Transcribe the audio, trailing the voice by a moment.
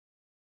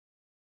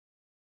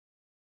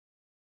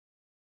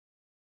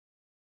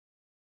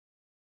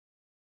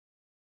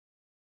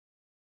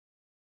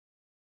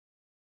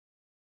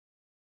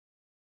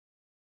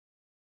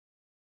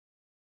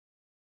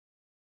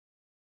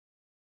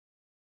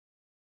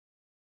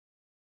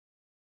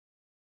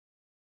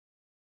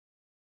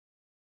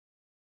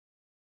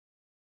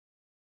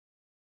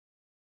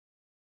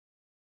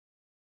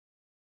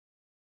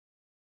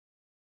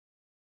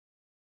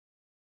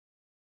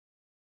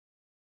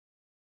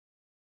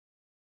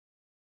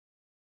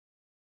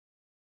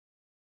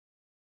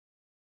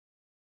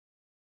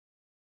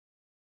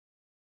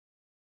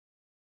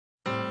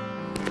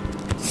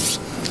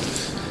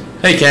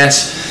Hey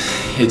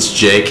Cass, it's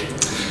Jake.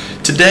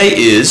 Today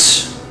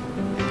is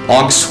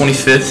August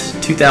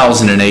 25th,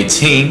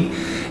 2018,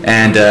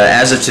 and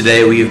as of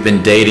today we have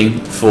been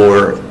dating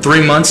for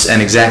 3 months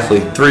and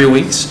exactly 3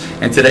 weeks,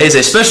 and today is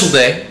a special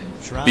day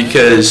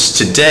because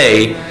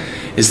today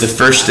is the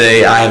first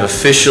day I have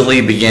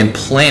officially began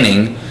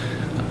planning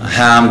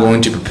how I'm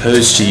going to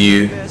propose to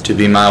you to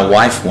be my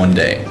wife one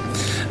day,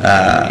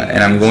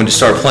 and I'm going to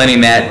start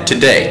planning that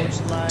today.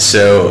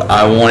 So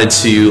I wanted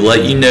to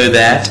let you know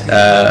that.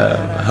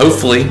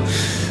 Hopefully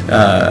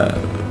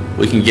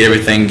we can get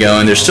everything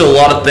going. There's still a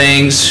lot of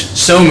things,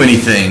 so many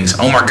things,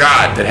 oh my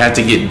God, that have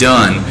to get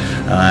done.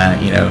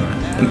 You know,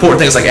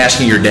 important things like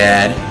asking your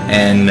dad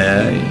and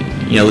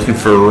you know, looking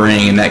for a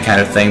ring and that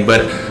kind of thing.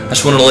 But I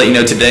just wanted to let you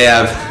know today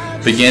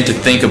I've begun to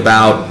think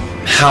about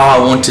how I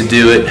want to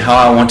do it, how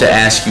I want to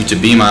ask you to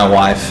be my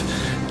wife,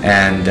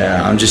 and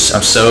I'm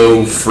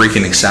so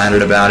freaking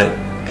excited about it.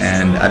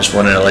 And I just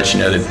wanted to let you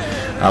know that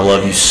I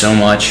love you so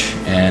much,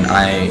 and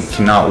I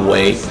cannot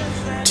wait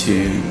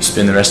to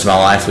spend the rest of my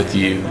life with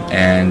you.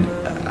 And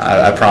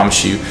I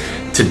promise you,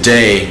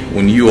 today,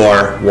 when you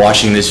are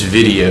watching this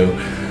video,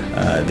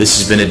 this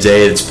has been a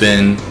day that's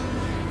been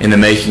in the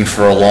making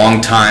for a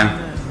long time,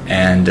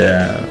 and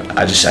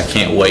I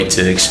can't wait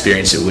to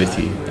experience it with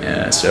you.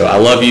 So I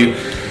love you,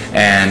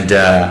 and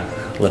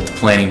let the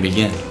planning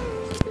begin.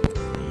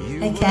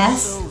 Hey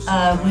Cass,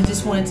 we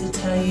just wanted to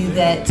tell you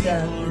that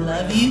we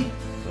love you.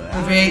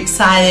 We're very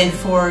excited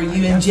for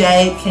you and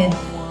Jake, and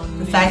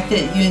the fact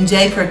that you and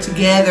Jake are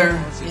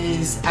together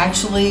is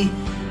actually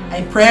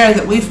a prayer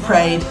that we've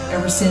prayed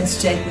ever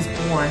since Jake was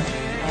born.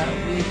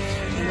 We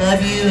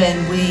love you,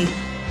 and we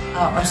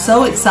are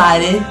so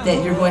excited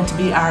that you're going to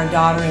be our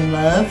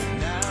daughter-in-love,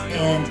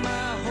 and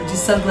we're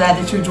just so glad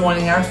that you're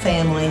joining our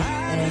family,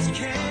 and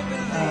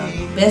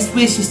best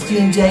wishes to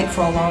you and Jake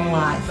for a long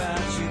life.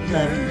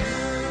 Love you.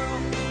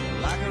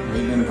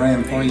 We've been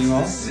praying for you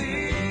all.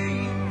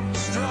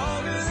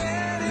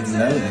 Didn't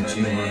know that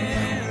you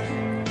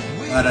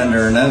were right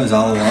under her nose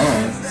all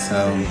along.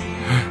 So,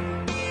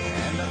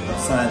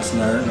 science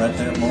nerd right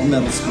there at Moore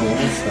Middle School.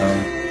 So,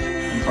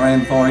 I'm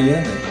praying for you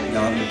that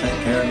God will take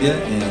care of you.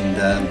 And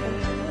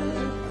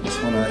I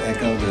just want to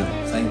echo the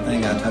same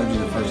thing I told you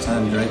the first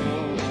time Drake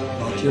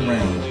brought you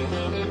around.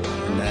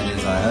 And that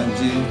is, I hugged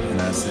you and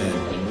I said,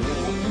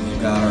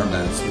 "You got our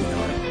boat,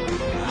 sweetheart."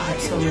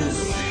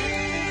 Absolutely.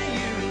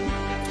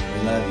 We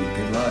love you.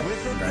 Good luck.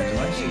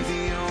 Congratulations.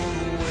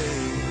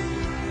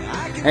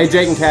 Hey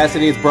Jake and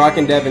Cassidy, it's Brock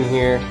and Devin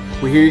here.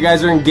 We hear you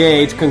guys are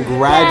engaged.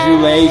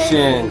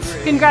 Congratulations.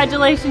 Yay.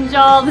 Congratulations,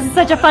 y'all. This is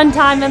such a fun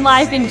time in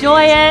life.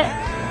 Enjoy it.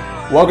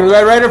 Welcome to the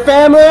Red Raider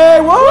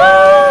family.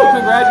 Woo!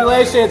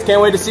 Congratulations.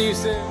 Can't wait to see you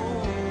soon.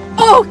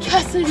 Oh,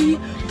 Cassidy,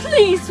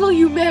 please will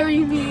you marry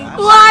me?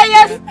 Why,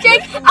 yes,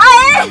 Jake,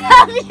 I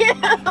love you.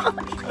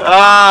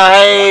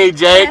 Hey,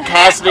 Jake,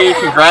 Cassidy,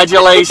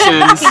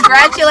 congratulations.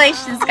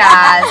 Congratulations,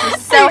 guys. We're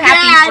so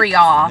happy for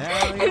y'all.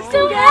 I'm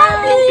so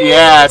happy.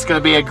 Yeah, it's going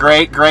to be a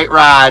great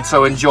ride,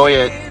 so enjoy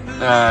it.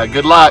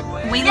 Good luck.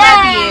 We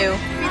love you.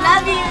 We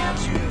love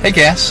you. Hey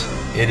Cass,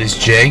 it is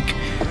Jake.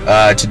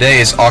 Today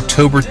is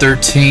October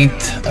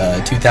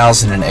 13th,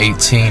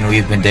 2018.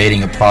 We've been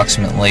dating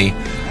approximately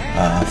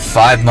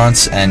 5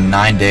 months and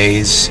 9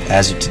 days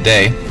as of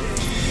today.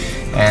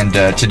 And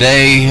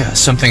today,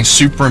 something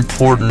super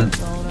important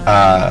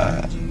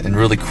and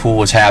really cool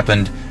has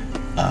happened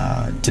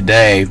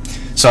today.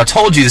 So I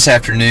told you this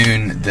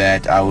afternoon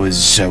that I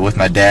was with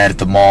my dad at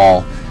the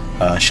mall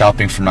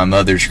shopping for my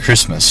mother's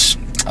Christmas.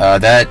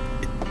 That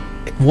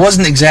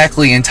wasn't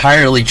exactly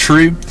entirely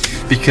true,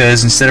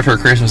 because instead of her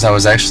Christmas, I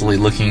was actually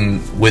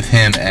looking with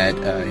him at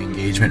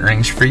engagement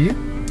rings for you.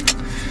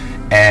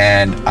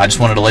 And I just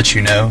wanted to let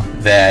you know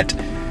that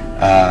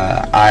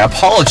I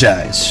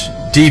apologize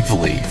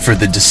deeply for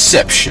the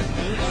deception,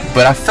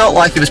 but I felt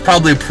like it was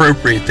probably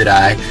appropriate that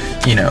I,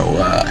 you know,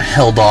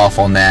 held off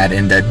on that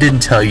and didn't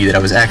tell you that I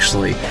was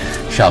actually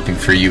shopping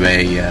for you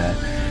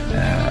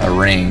a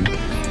ring.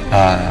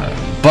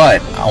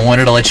 But I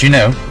wanted to let you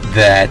know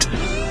that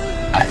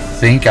I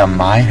think I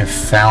might have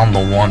found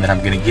the one that I'm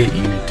going to get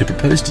you to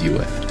propose to you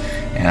with,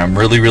 and I'm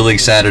really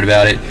excited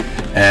about it,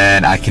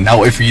 and I cannot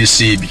wait for you to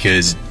see it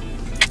because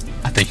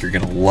I think you're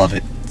going to love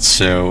it.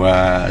 So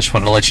I just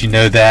wanted to let you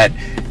know that,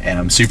 and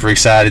I'm super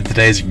excited.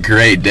 Today's a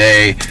great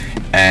day,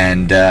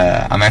 and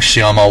I'm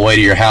actually on my way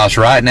to your house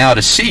right now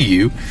to see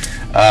you,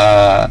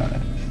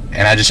 and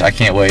I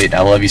can't wait.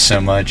 I love you so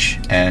much,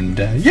 and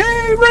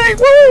yay, ring,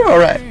 woo!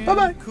 Alright,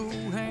 bye-bye.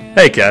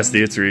 Hey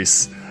Cassidy, it's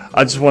Reese.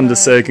 I just wanted to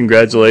say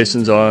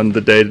congratulations on the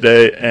day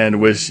today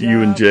and wish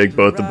you and Jake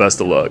both the best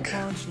of luck.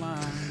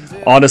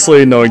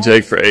 Honestly, knowing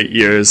Jake for 8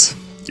 years,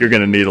 you're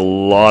going to need a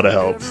lot of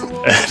help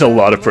and a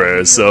lot of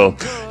prayers, so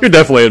you're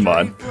definitely in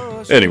mine.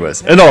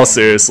 Anyways, in all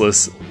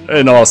seriousness,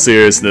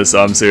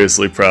 I'm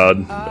seriously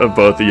proud of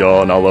both of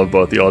y'all, and I love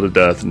both of y'all to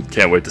death, and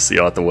can't wait to see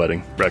y'all at the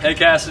wedding. Hey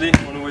Cassidy,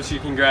 I want to wish you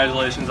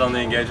congratulations on the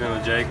engagement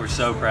with Jake. We're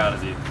so proud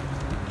of you.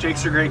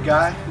 Jake's a great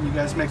guy, and you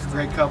guys make a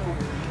great couple,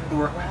 and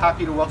we're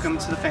happy to welcome him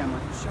to the family.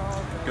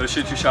 Go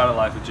shoot your shot at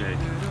life with Jake.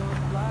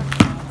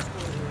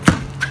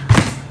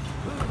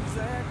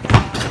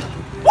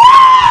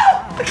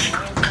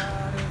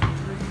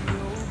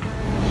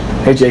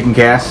 Hey Jake and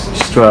Cass,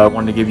 just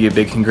wanted to give you a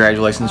big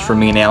congratulations from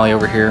me and Allie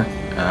over here.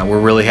 We're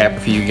really happy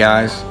for you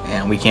guys,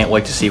 and we can't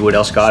wait to see what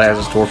else God has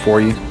in store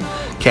for you.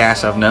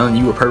 Cass, I've known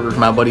you were perfect for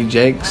my buddy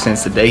Jake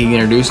since the day he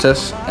introduced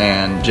us,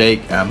 and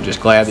Jake, I'm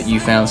just glad that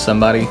you found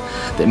somebody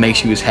that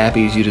makes you as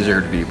happy as you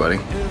deserve to be, buddy.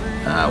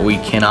 We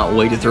cannot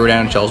wait to throw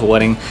down at y'all's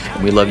wedding,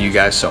 and we love you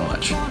guys so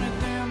much.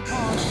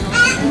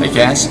 Hey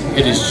Cass,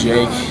 it is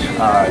Jake.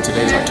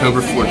 Today is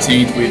October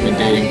 14th. We've been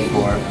dating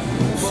for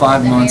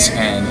 5 months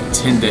and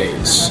 10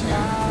 days.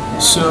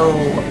 So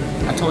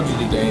I told you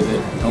today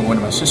that I went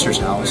to my sister's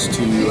house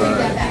to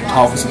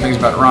talk with some things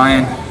about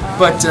Ryan,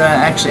 but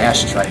actually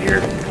Ashley's right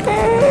here.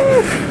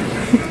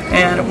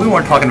 And we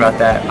weren't talking about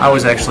that. I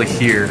was actually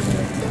here.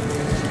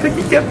 But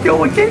he kept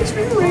going, kiss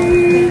me,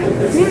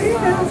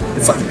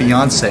 it's like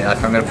Beyonce,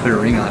 like I'm gonna put a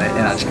ring on it,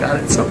 and I just got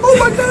it, so oh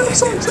my god, I'm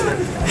so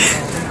excited.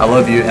 I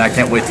love you, and I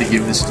can't wait to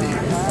give this to you.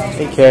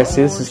 Hey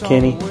Cassie, this is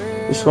Kenny.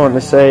 Just wanted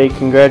to say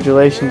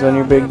congratulations on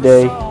your big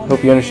day.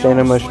 Hope you understand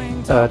how much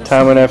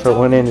time and effort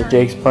went into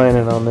Jake's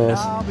planning on this,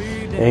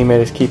 and he made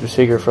us keep a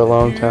secret for a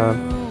long time.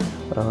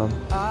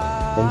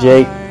 And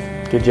Jake,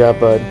 good job,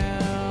 bud.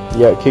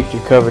 You kicked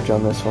your coverage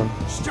on this one.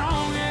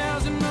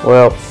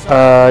 Well,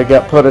 I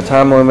got put a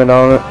time limit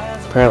on it.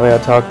 Apparently I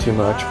talk too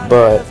much,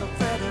 but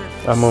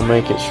I'm going to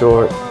make it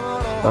short.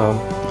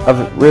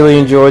 I've really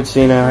enjoyed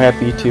seeing how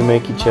happy you two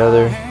make each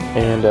other,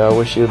 and I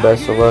wish you the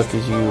best of luck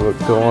as you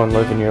go on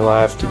living your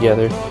life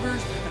together.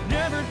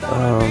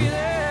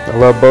 I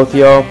love both of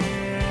y'all,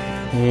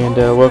 and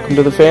welcome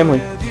to the family.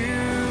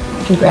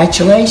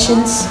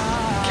 Congratulations,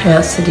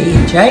 Cassidy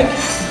and Jake.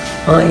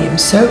 I am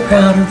so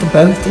proud of the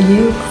both of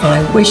you.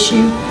 I wish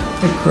you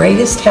the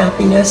greatest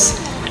happiness,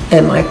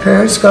 and my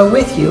prayers go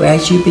with you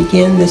as you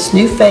begin this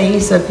new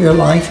phase of your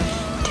life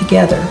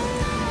together.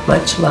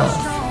 Much love.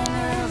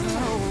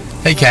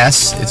 Hey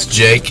Cass, it's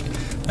Jake.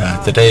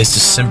 Today is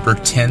December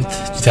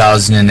 10th,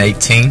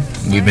 2018.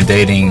 We've been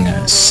dating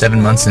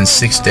 7 months and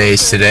 6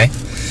 days today.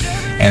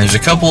 And there's a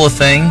couple of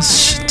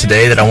things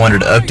today that I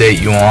wanted to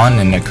update you on,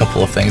 and a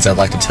couple of things I'd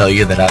like to tell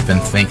you that I've been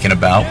thinking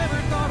about.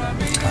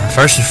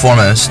 First and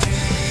foremost,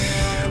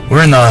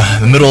 we're in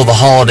the middle of the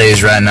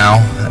holidays right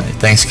now.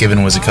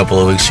 Thanksgiving was a couple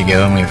of weeks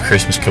ago, and we have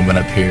Christmas coming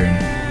up here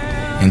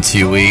in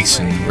 2 weeks,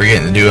 and we're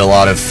getting to do a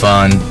lot of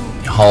fun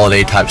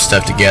holiday type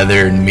stuff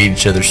together and meet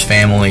each other's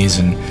families,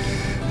 and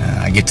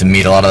I get to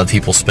meet a lot of the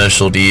people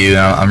special to you, and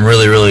I'm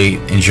really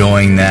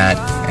enjoying that,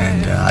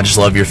 and I just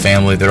love your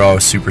family. They're all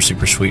super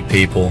sweet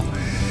people,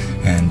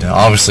 and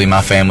obviously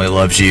my family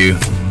loves you.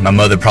 My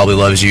mother probably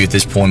loves you at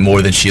this point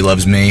more than she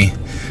loves me.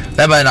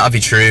 That might not be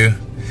true.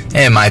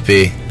 It might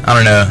be. I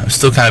don't know. I'm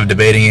still kind of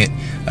debating it,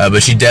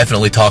 but she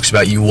definitely talks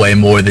about you way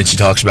more than she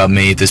talks about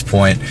me at this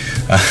point.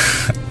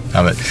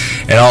 But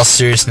in all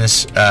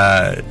seriousness,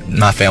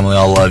 my family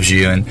all loves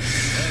you, and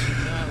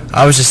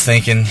I was just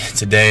thinking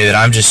today that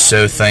I'm just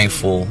so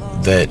thankful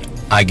that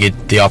I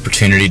get the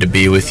opportunity to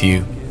be with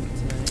you,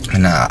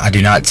 and I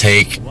do not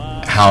take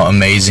how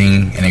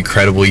amazing and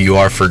incredible you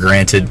are for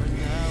granted,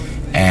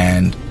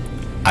 and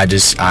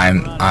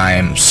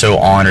I'm so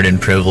honored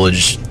and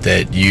privileged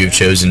that you've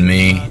chosen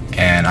me,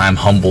 and I'm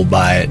humbled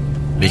by it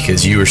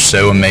because you are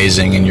so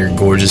amazing, and you're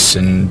gorgeous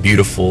and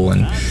beautiful,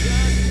 and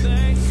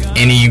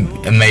any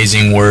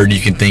amazing word you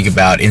can think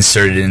about,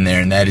 insert it in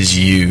there, and that is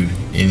you.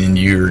 And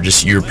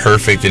you're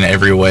perfect in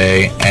every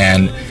way,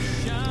 and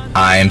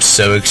I am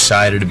so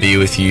excited to be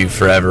with you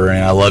forever,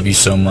 and I love you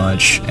so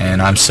much,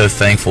 and I'm so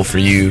thankful for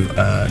you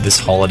this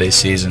holiday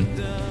season.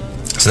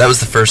 So that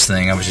was the first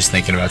thing I was just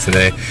thinking about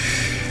today.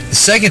 The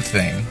second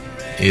thing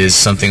is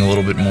something a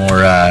little bit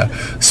more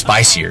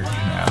spicier,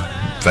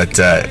 but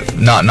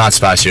not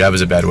spicier. That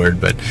was a bad word,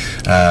 but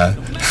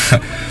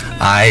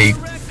I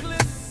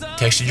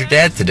texted your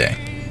dad today,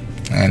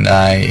 and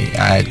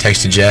I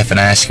texted Jeff and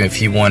I asked him if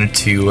he wanted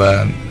to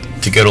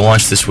go to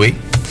lunch this week.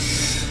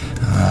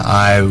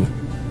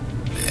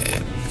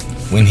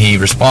 When he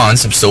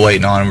responds, I'm still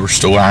waiting on him. We're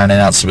still ironing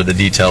out some of the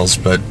details,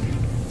 but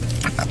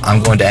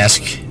I'm going to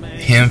ask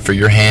him for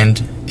your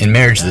hand in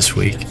marriage this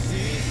week,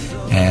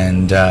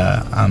 and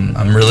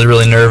I'm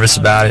really nervous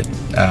about it,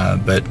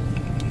 but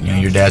you know,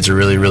 your dad's a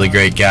really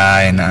great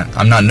guy, and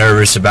I'm not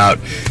nervous about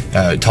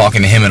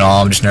talking to him at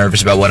all. I'm just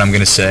nervous about what I'm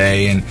going to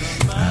say, and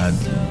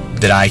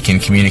that I can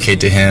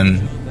communicate to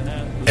him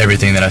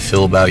everything that I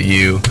feel about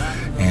you.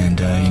 And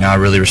you know, I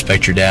really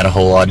respect your dad a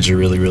whole lot. He's a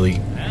really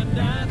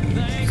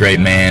great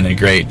man, and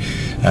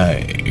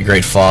a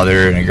great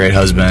father, and a great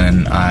husband,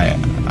 and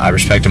I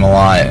respect him a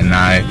lot, and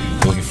I'm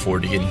looking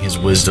forward to getting his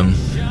wisdom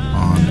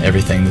on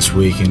everything this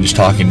week, and just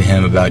talking to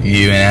him about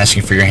you and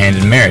asking for your hand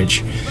in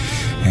marriage.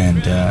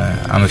 And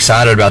I'm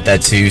excited about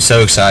that too,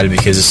 so excited,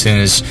 because as soon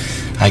as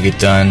I get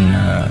done,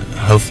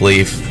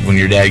 hopefully when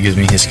your dad gives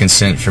me his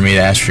consent for me to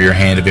ask for your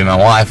hand to be my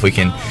wife, we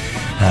can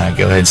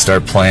go ahead and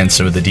start planning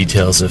some of the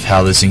details of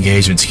how this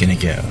engagement's going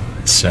to go.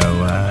 So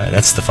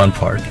that's the fun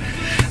part.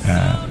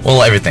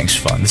 Well, everything's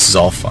fun. This is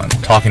all fun.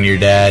 Talking to your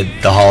dad,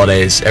 the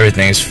holidays,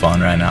 everything is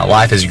fun right now.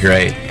 Life is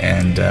great,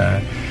 and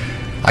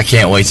I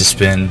can't wait to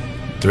spend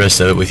the rest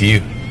of it with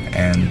you,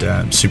 and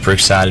I'm super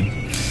excited.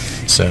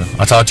 So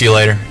I'll talk to you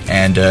later.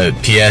 And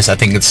P.S. I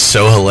think it's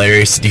so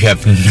hilarious that you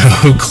have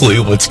no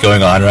clue what's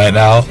going on right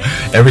now.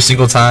 Every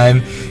single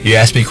time you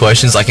ask me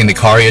questions, like in the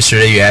car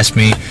yesterday, you asked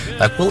me,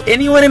 like, will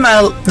anyone in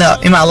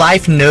my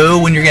life know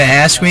when you're gonna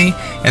ask me?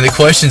 And the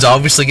question's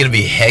obviously gonna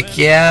be heck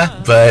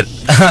yeah, but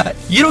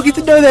you don't get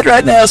to know that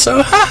right now,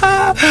 so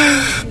haha.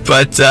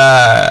 But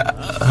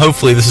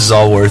hopefully this is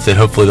all worth it.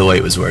 Hopefully the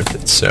wait was worth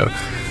it. So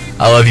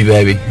I love you,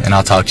 baby, and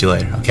I'll talk to you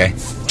later. Okay.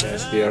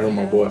 Yeah, I heard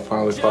my boy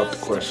finally popped the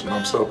question.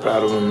 I'm so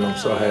proud of him and I'm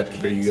so happy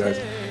for you guys.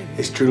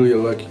 It's truly a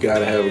lucky guy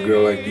to have a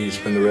girl like you to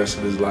spend the rest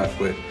of his life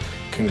with.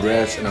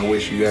 Congrats, and I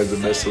wish you guys the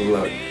best of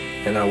luck.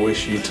 And I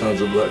wish you tons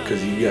of luck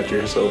because you got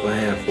yourself a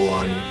handful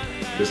on you.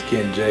 Just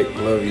kidding, Jake.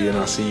 Love you, and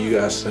I'll see you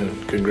guys soon.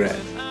 Congrats.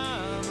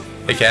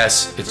 Hey,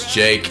 Cass. It's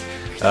Jake.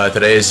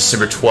 Today is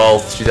December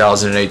 12th,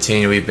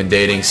 2018. We've been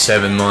dating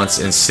 7 months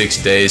and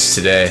 6 days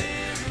today.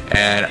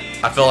 And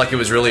I felt like it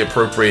was really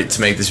appropriate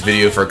to make this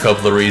video for a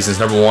couple of reasons.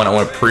 Number one, I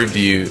want to prove to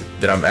you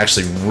that I'm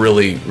actually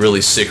really,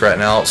 really sick right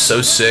now.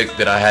 So sick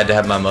that I had to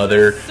have my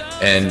mother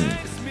and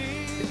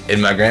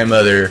my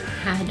grandmother,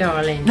 hi,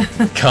 darling,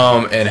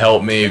 come and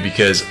help me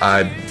because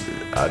I'm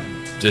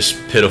just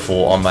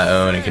pitiful on my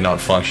own and cannot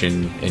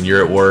function. And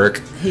you're at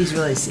work. He's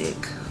really sick.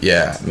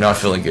 Yeah, not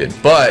feeling good.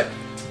 But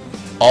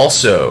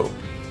also,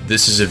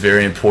 this is a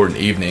very important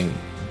evening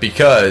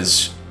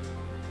because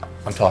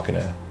I'm talking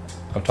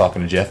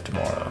to Jeff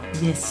tomorrow.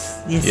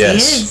 Yes, he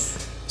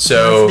is.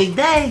 So it's a big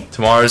day.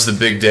 Tomorrow's the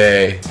big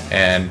day,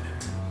 and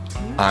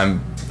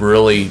I'm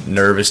really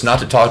nervous not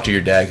to talk to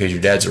your dad because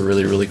your dad's a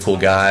really, really cool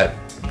guy.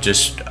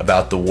 Just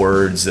about the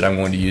words that I'm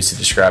going to use to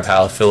describe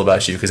how I feel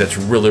about you, because that's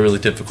really, really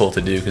difficult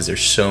to do because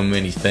there's so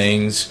many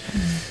things.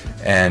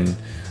 And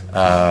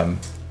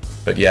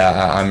but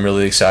yeah, I'm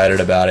really excited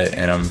about it,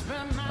 and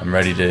I'm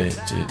ready to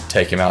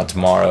take him out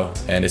tomorrow.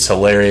 And it's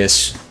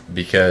hilarious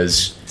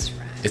because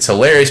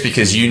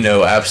you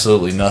know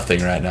absolutely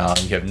nothing right now.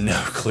 You have no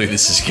clue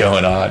this is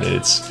going on.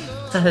 It's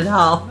not at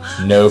all.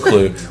 No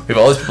clue. We have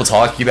all these people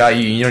talking about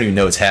you. You don't even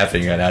know what's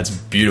happening right now. It's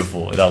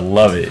beautiful, and I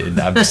love it. And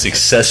I'm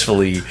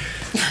successfully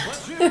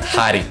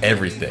hiding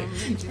everything.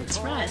 That's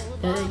right.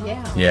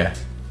 Yeah. Yeah.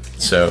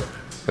 So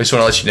I just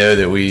want to let you know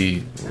that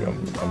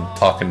I'm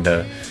talking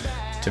to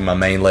my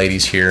main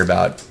ladies here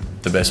about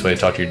the best way to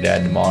talk to your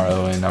dad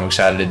tomorrow, and I'm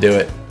excited to do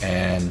it.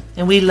 And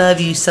we love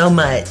you so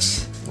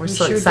much. We're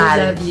so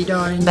excited love you,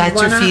 darling. about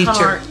your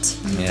future. Heart.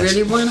 You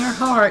really won our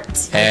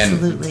hearts.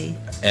 Absolutely.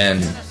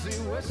 And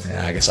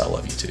I guess I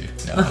love you too.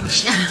 No, I'm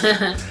just,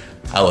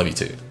 I love you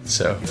too.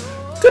 So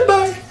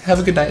goodbye. Have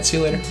a good night. See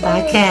you later.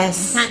 Bye,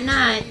 Cass. Night,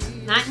 night.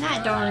 Night,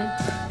 night, darling.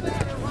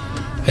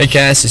 Hey,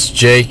 Cass. It's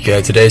Jake.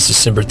 Today's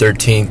December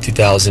 13th,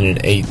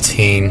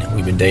 2018.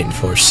 We've been dating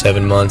for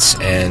 7 months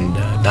and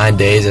 9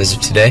 days as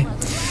of today.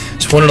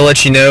 Just wanted to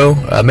let you know,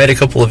 I made a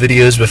couple of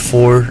videos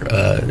before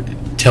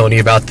telling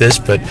you about this,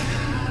 but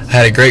I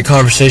had a great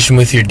conversation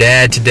with your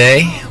dad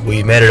today.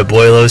 We met at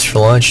Abuelo's for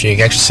lunch. You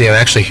can actually see I'm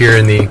actually here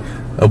in the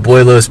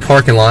Abuelo's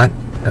parking lot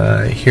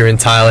here in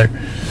Tyler.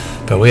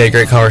 But we had a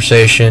great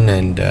conversation,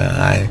 and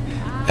I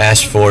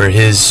asked for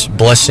his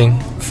blessing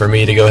for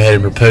me to go ahead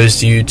and propose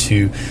to you,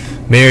 to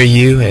marry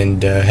you,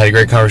 and had a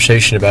great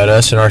conversation about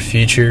us and our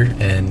future,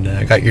 and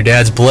I got your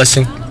dad's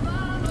blessing,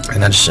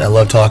 and I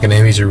love talking to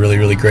him. He's a really,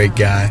 really great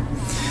guy,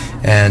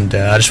 and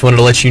I just wanted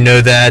to let you know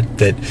that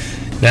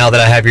now that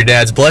I have your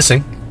dad's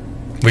blessing,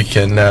 we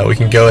can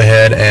go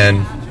ahead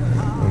and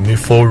move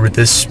forward with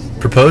this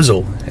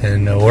proposal,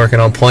 and working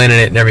on planning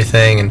it and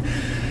everything. And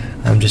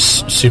I'm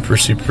just super,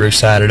 super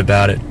excited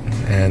about it,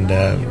 and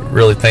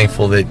really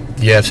thankful that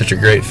you have such a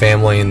great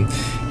family, and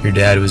your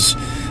dad was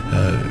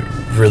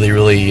really,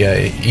 really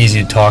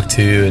easy to talk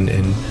to,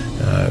 and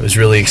was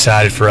really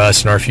excited for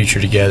us and our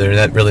future together, and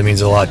that really means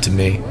a lot to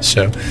me.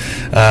 So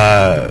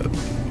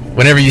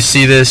whenever you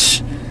see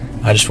this,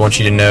 I just want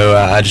you to know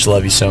I just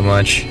love you so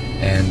much,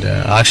 and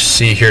I'll actually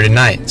see you here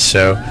tonight.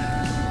 So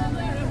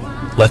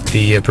let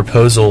the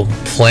proposal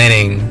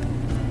planning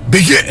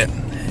begin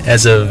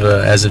as of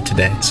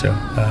today. So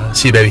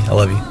see you, baby. I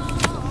love you.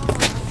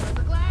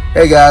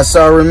 Hey guys,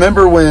 so I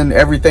remember when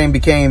everything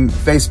became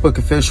Facebook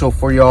official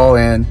for y'all,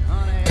 and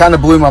kind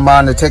of blew my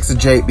mind to text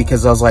Jake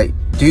because I was like,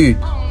 dude,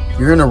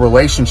 you're in a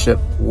relationship,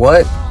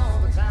 what?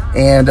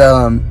 And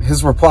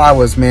his reply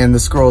was, man,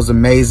 this girl is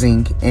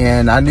amazing,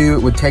 and I knew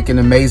it would take an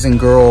amazing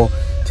girl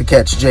to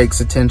catch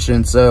Jake's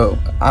attention. So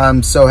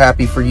I'm so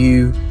happy for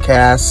you,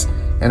 Cass,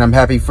 and I'm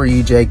happy for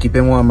you, Jake. You've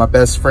been one of my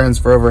best friends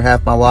for over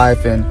half my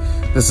life, and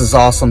this is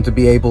awesome to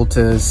be able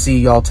to see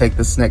y'all take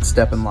this next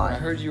step in life. I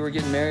heard you were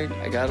getting married.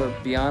 I gotta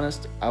be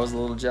honest, I was a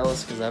little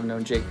jealous because I've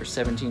known Jake for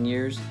 17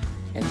 years,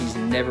 and he's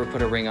never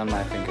put a ring on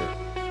my finger.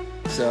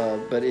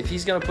 So, but if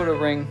he's gonna put a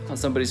ring on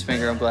somebody's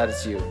finger, I'm glad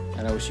it's you.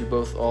 And I wish you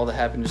both all the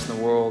happiness in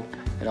the world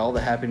and all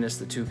the happiness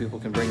the two people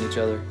can bring each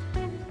other.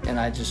 And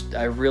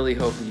I really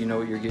hope that you know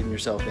what you're getting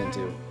yourself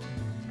into.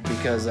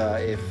 Because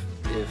if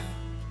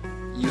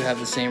you have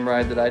the same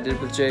ride that I did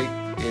with Jake,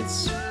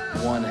 it's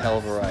one hell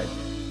of a ride.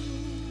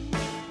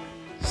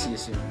 See you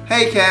soon.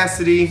 Hey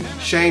Cassidy,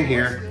 Shane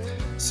here.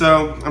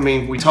 So, I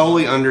mean, we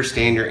totally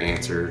understand your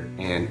answer,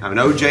 and I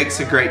know Jake's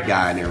a great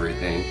guy and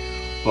everything,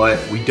 but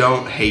we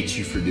don't hate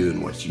you for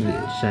doing what you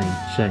did.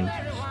 Shane,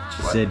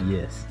 she said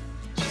yes.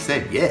 She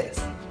said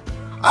yes.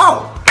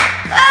 Oh,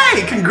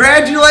 hey,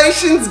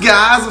 congratulations,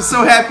 guys. I'm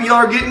so happy y'all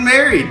are getting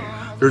married.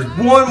 There's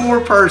one more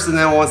person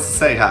that wants to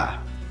say hi.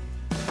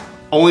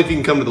 Only if you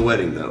can come to the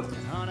wedding, though.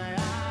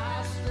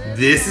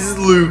 This is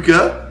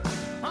Luca.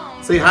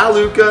 Say hi,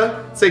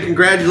 Luca. Say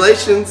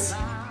congratulations.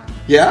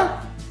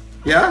 Yeah?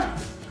 Yeah?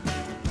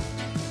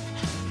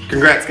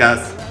 Congrats,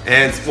 guys.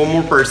 And one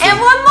more person. And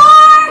one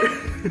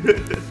more!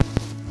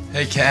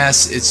 Hey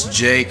Cass, it's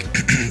Jake.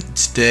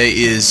 Today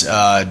is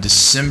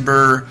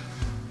December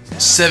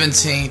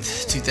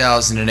 17th,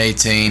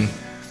 2018.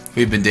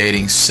 We've been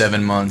dating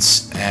 7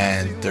 months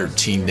and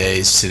 13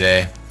 days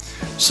today.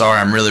 Sorry,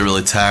 I'm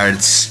really tired.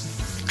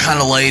 It's kind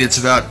of late. It's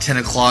about 10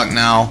 o'clock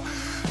now.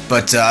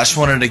 But I just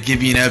wanted to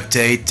give you an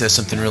update.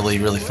 Something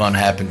really fun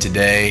happened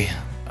today.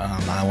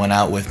 I went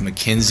out with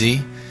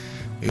Mackenzie.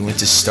 We went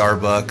to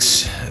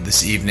Starbucks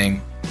this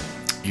evening.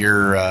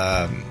 You're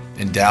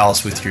in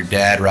Dallas with your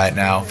dad right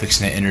now,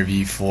 fixing an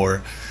interview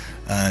for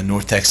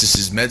North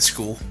Texas's med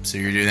school. So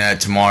you're doing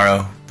that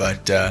tomorrow.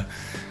 But I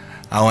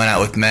went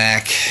out with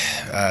Mac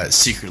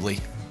secretly,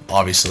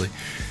 obviously,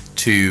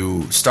 to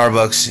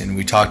Starbucks, and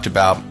we talked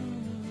about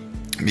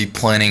me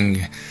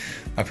planning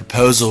my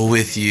proposal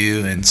with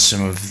you and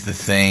some of the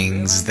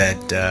things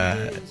that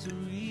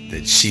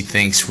that she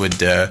thinks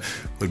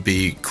would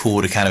be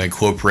cool to kind of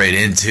incorporate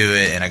into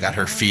it. And I got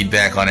her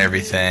feedback on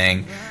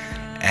everything,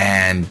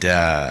 and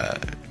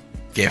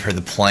gave her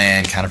the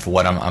plan kind of for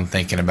what I'm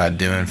thinking about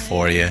doing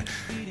for you.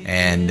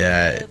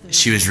 And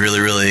she was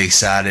really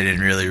excited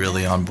and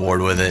really on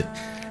board with it.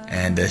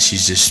 And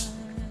she's just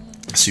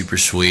super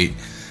sweet.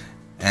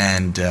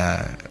 And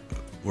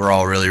we're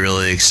all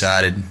really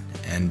excited.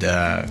 And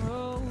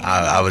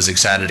I was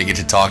excited to get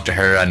to talk to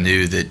her. I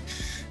knew that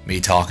me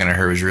talking to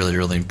her was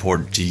really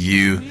important to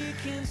you.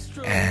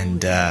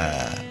 And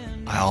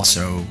I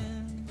also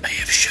may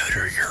have showed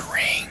her your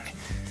ring.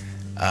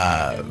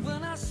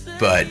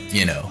 But,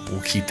 you know,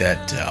 we'll keep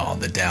that on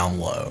the down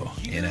low,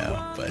 you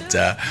know. But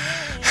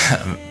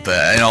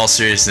in all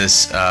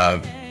seriousness,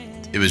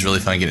 it was really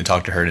fun getting to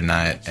talk to her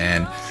tonight.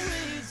 And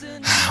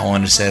I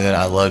wanted to say that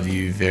I love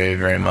you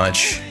very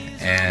much.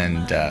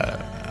 And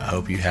I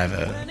hope you have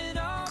a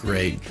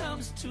great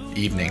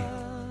evening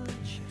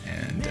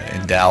and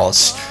in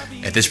Dallas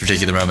at this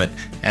particular moment.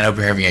 And I hope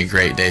you're having a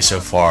great day so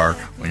far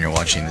when you're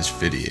watching this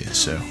video.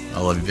 So, I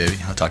love you, baby.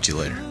 I'll talk to you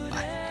later.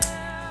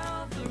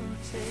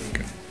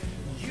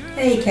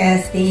 Hey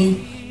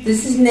Cassidy,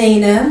 this is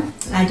Nina.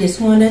 I just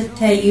want to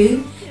tell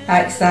you how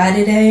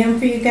excited I am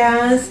for you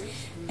guys,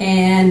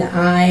 and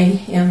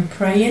I am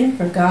praying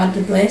for God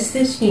to bless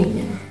this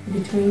union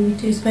between you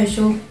two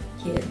special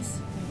kids.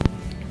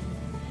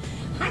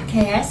 Hi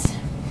Cass,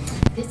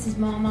 this is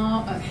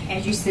Mama.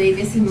 As you see,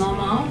 this is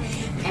Mama,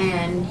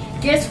 and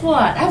guess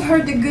what? I've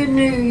heard the good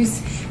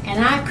news,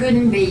 and I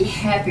couldn't be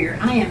happier.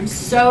 I am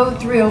so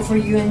thrilled for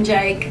you and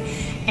Jake.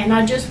 And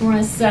I just want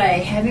to say,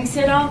 having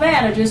said all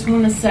that, I just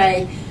want to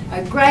say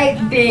a great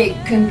big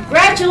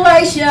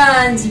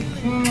congratulations.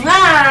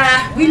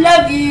 Mwah! We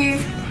love you.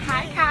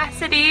 Hi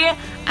Cassidy,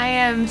 I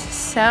am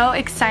so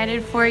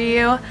excited for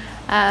you.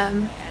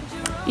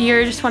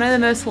 You're just one of the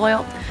most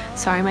loyal,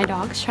 sorry my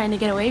dog's trying to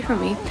get away from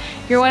me.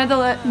 You're one of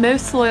the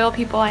most loyal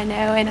people I know,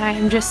 and I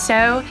am just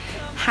so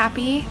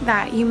happy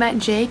that you met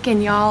Jake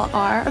and y'all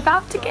are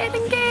about to get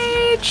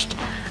engaged.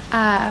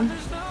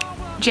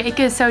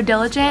 Jake is so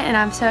diligent, and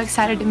I'm so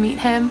excited to meet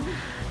him.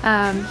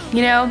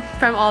 You know,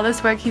 from all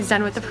this work he's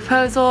done with the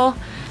proposal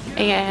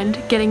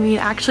and getting me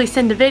to actually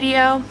send a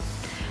video,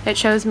 it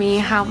shows me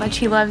how much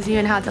he loves you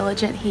and how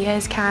diligent he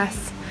is,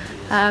 Cass.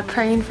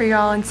 Praying for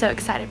y'all and so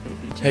excited for the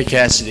future. Hey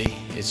Cassidy,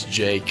 it's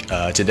Jake.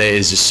 Today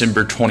is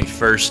December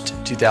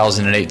 21st,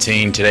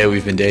 2018. Today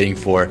we've been dating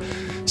for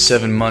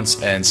 7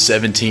 months and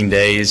 17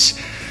 days.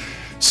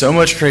 So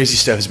much crazy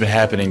stuff has been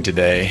happening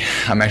today.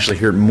 I'm actually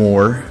here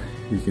more.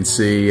 You can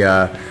see we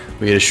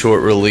had a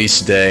short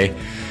release day,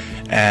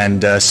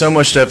 and so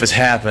much stuff has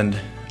happened.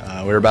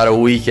 We're about a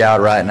week out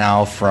right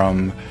now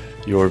from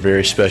your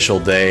very special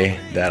day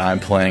that I'm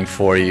planning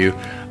for you.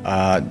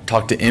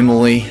 Talked to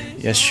Emily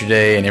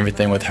yesterday and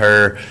everything with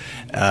her,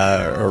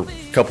 or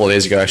a couple of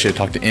days ago actually. I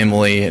talked to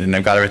Emily, and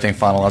I've got everything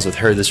finalized with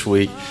her this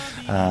week.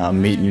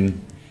 I'm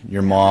meeting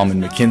your mom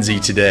and Mackenzie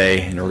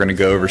today, and we're going to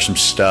go over some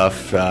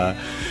stuff. I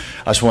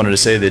just wanted to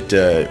say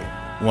that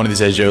one of these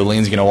days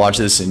Jolene's going to watch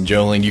this, and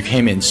Jolene, you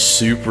came in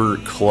super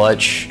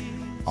clutch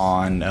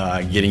on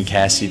getting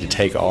Cassie to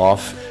take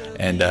off,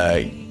 and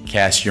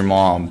Cass, your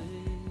mom,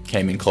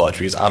 came in clutch,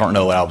 because I don't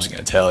know what I was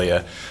going to tell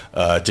you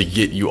to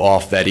get you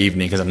off that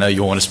evening, because I know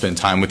you want to spend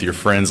time with your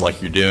friends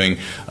like you're doing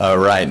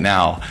right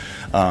now.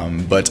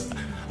 But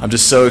I'm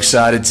just so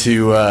excited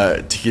to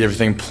get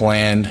everything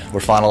planned.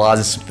 We're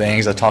finalizing some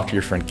things. I talked to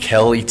your friend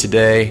Kelly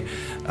today.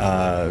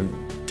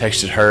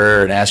 Texted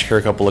her and asked her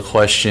a couple of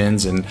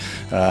questions, and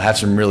have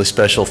some really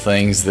special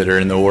things that are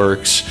in the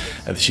works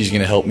that she's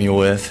going to help me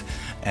with.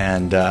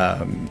 and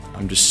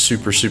I'm just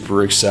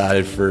super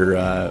excited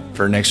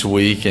for next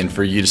week and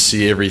for you to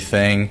see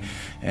everything.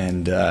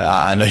 And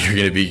I know you're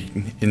going to be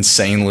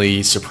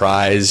insanely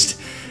surprised,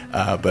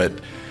 but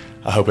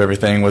I hope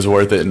everything was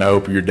worth it, and I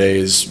hope your day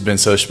has been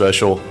so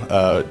special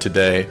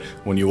today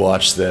when you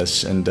watch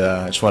this. And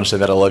I just want to say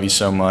that I love you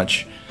so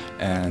much,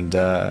 and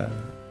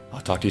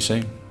I'll talk to you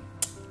soon.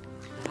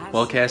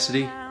 Well,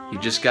 Cassidy, you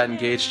just got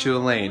engaged to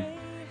Elaine.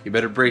 You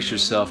better brace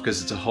yourself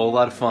because it's a whole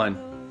lot of fun.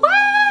 Woo!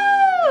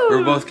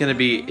 We're both going to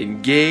be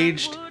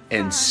engaged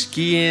and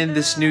skiing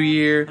this new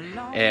year,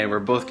 and we're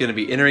both going to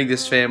be entering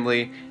this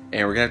family,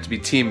 and we're going to have to be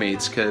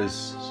teammates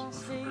because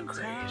we're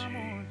crazy.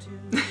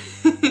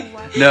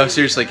 No,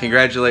 seriously,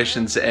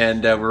 congratulations,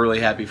 and we're really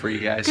happy for you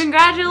guys.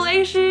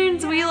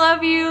 Congratulations! We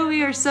love you.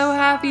 We are so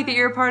happy that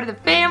you're a part of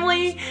the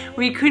family.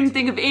 We couldn't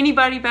think of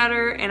anybody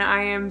better, and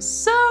I am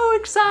so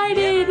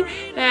excited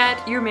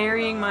that you're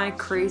marrying my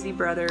crazy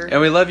brother.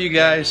 And we love you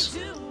guys.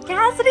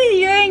 Cassidy,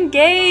 you're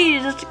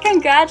engaged.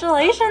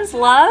 Congratulations,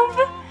 love.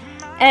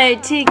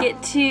 To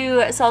get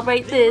to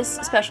celebrate this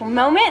special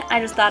moment, I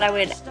just thought I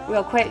would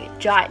real quick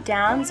jot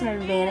down some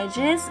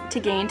advantages to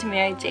gain to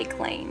marry Jake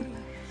Lane.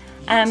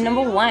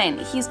 Number 1,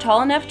 he's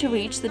tall enough to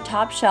reach the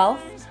top shelf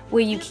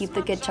where you keep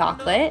the good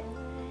chocolate.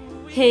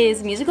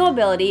 His musical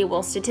ability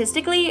will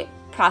statistically,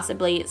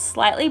 possibly,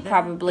 slightly,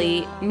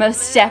 probably,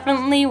 most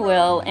definitely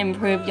will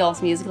improve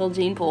y'all's musical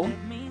gene pool.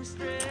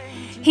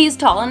 He's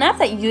tall enough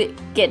that you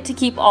get to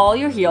keep all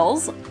your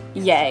heels.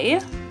 Yay.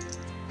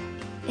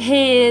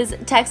 His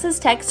Texas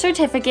Tech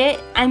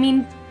certificate,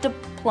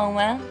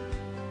 diploma,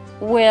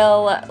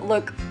 will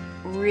look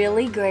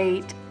really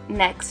great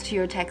next to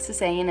your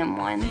Texas A&M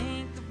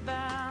one.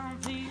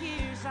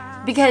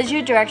 Because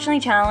you're directionally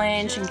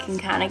challenged and can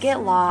kind of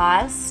get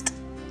lost,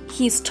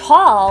 he's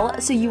tall,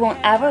 so you won't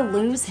ever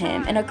lose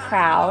him in a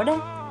crowd.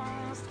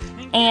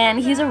 And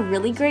he's a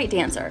really great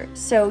dancer,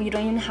 so you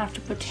don't even have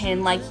to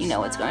pretend like you know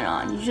what's going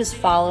on. You just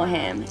follow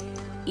him.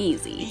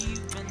 Easy.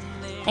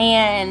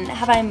 And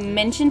have I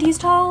mentioned he's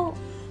tall?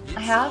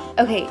 I have?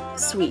 Okay,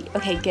 sweet.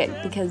 Okay, good,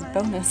 because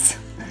bonus.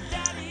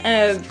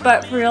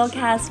 But for real,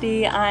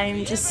 Cassidy,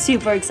 I'm just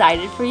super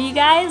excited for you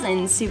guys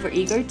and super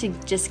eager to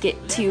just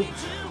get to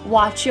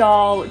watch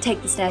y'all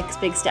take this next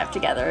big step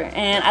together.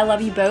 And I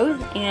love you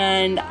both,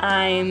 and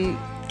I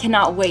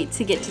cannot wait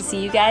to get to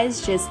see you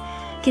guys just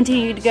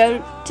continue to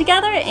go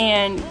together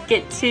and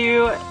get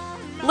to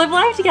live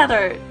life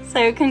together.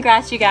 So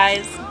congrats, you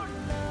guys.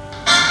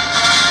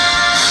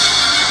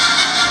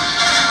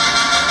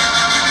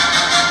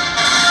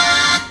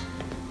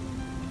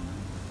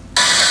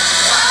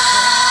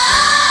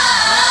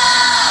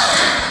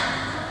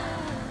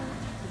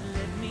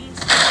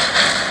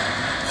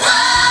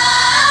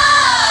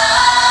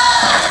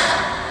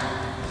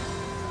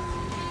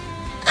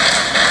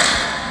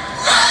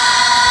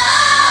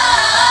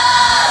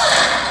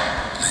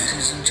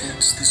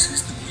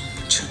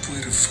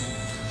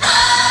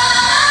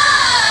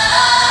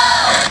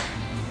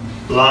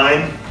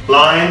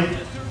 Line.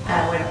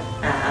 I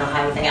don't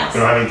have anything else.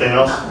 You don't have anything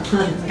else?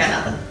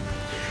 Got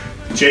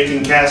nothing. Jake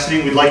and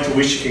Cassidy, we'd like to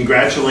wish you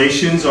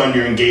congratulations on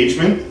your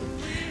engagement.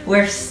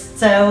 We're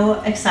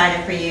so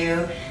excited for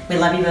you. We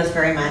love you both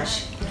very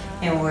much.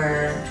 And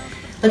we're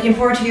looking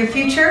forward to your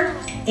future.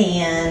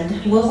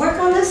 And we'll work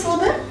on this a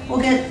little bit.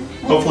 We'll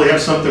hopefully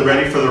have something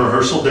ready for the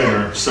rehearsal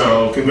dinner.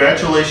 So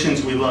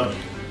congratulations, we love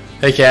you.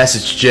 Hey Cass,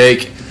 it's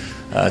Jake.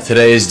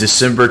 Today is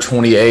December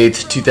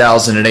 28th,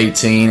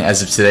 2018.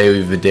 As of today,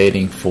 we've been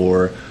dating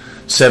for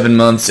 7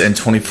 months and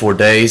 24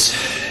 days.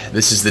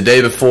 This is the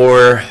day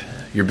before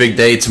your big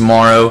day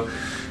tomorrow.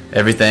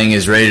 Everything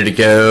is ready to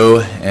go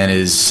and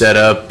is set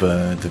up.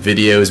 The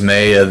video is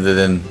made other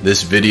than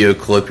this video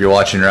clip you're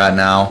watching right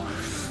now.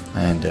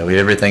 And we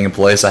have everything in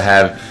place. I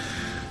have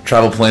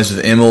travel plans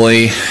with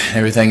Emily,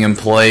 everything in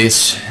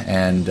place,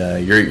 and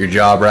you're at your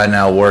job right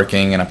now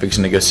working, and I'm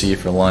fixing to go see you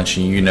for lunch,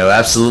 and you know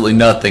absolutely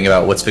nothing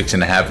about what's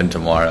fixing to happen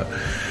tomorrow.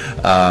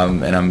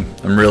 And I'm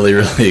really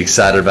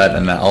excited about it,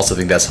 and I also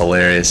think that's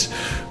hilarious.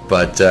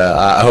 But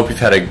I hope you've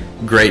had a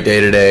great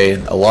day today.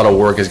 A lot of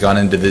work has gone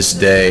into this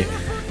day,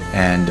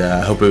 and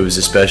I hope it was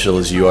as special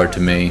as you are to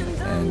me.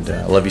 And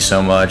I love you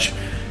so much,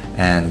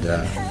 and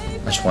I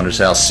just wanted to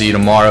say I'll see you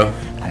tomorrow,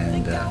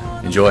 and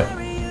enjoy.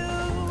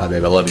 Bye,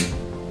 babe. I love you.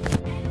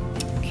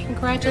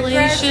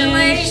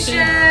 Congratulations.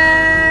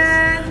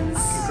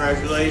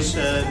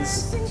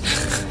 Congratulations.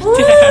 Woo!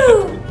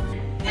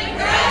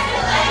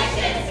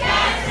 Congratulations,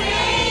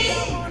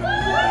 Cassidy!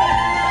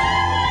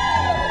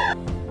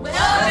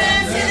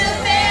 Welcome to the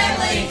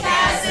family,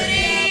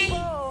 Cassidy!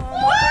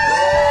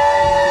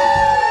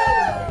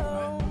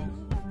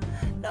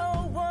 No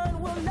one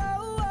will know.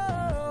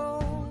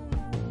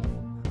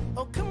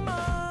 Oh, come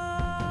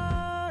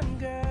on,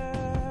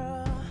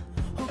 girl.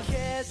 Who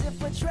cares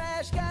if we're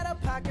trash? Got a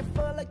pocket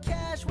full of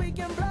cash we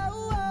can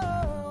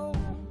blow.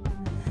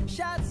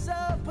 Shots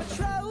of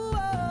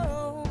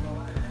patrol.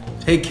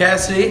 Hey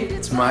Cassidy,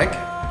 it's Mike.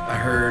 I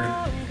heard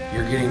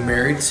you're getting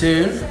married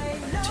soon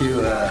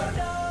to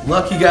a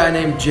lucky guy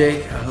named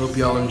Jake. I hope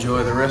y'all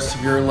enjoy the rest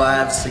of your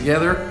lives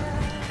together.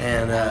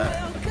 and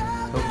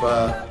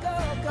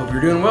hope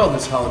you're doing well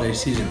this holiday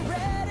season.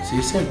 See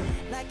you soon.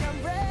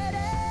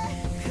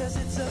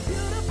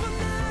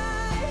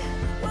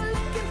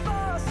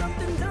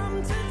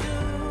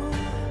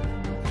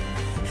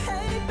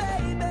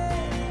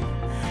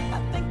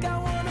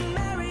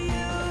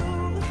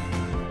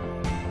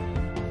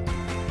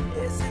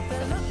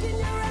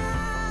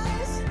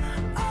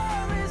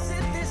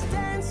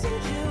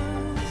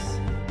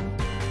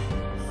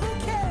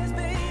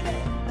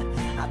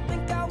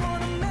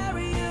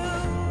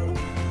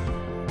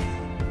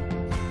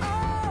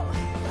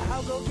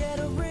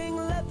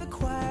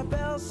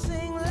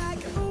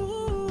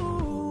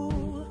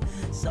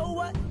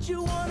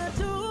 You wanna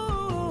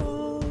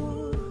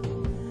do?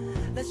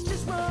 Let's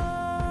just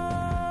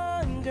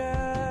run,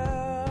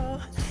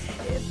 girl.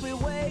 If we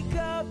wake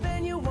up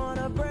and you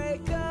wanna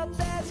break up,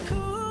 that's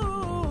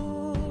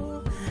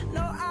cool.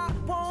 No, I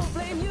won't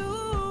blame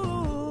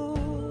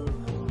you.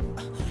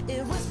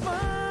 It was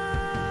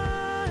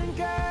fun,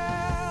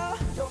 girl.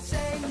 Don't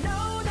say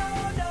no, no,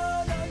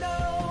 no, no, no.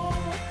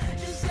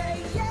 Just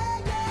say yeah,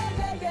 yeah,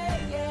 yeah, yeah,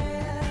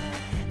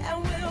 yeah. And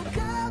we'll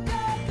go,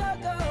 go, go,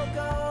 go,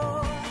 go.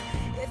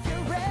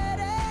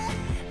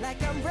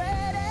 Like I'm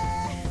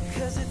ready,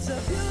 'cause it's a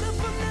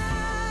beautiful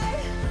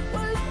night.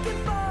 We're looking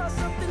for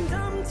something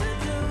dumb to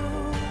do.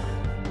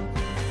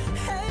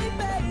 Hey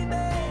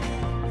baby,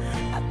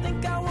 I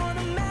think I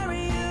wanna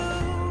marry you.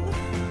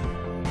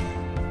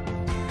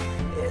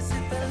 Is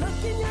it the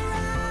look in your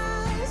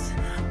eyes,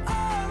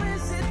 or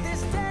is it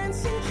this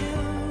dancing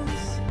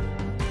juice?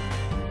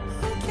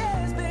 Who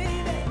cares,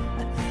 baby?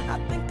 I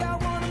think I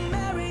wanna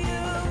marry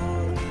you.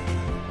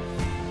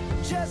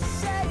 Just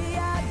say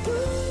I do.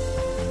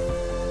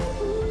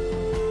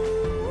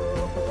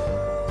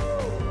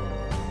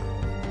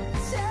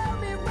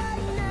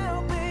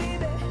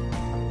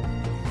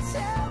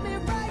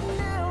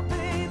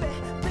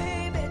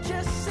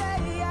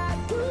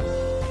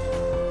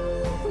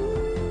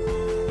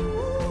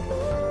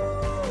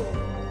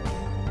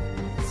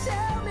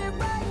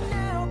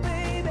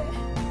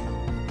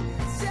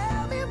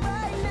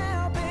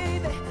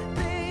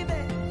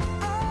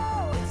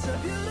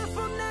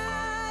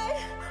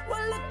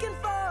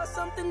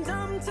 Something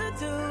dumb to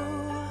do.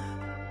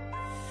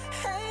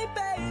 Hey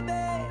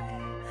baby,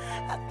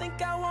 I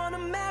think I wanna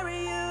marry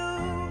you.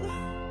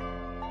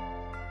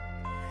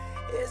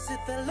 Is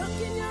it the look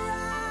in your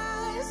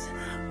eyes,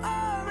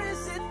 or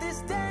is it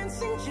this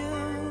dancing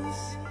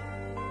juice?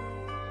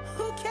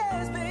 Who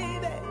cares,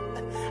 baby?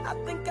 I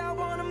think I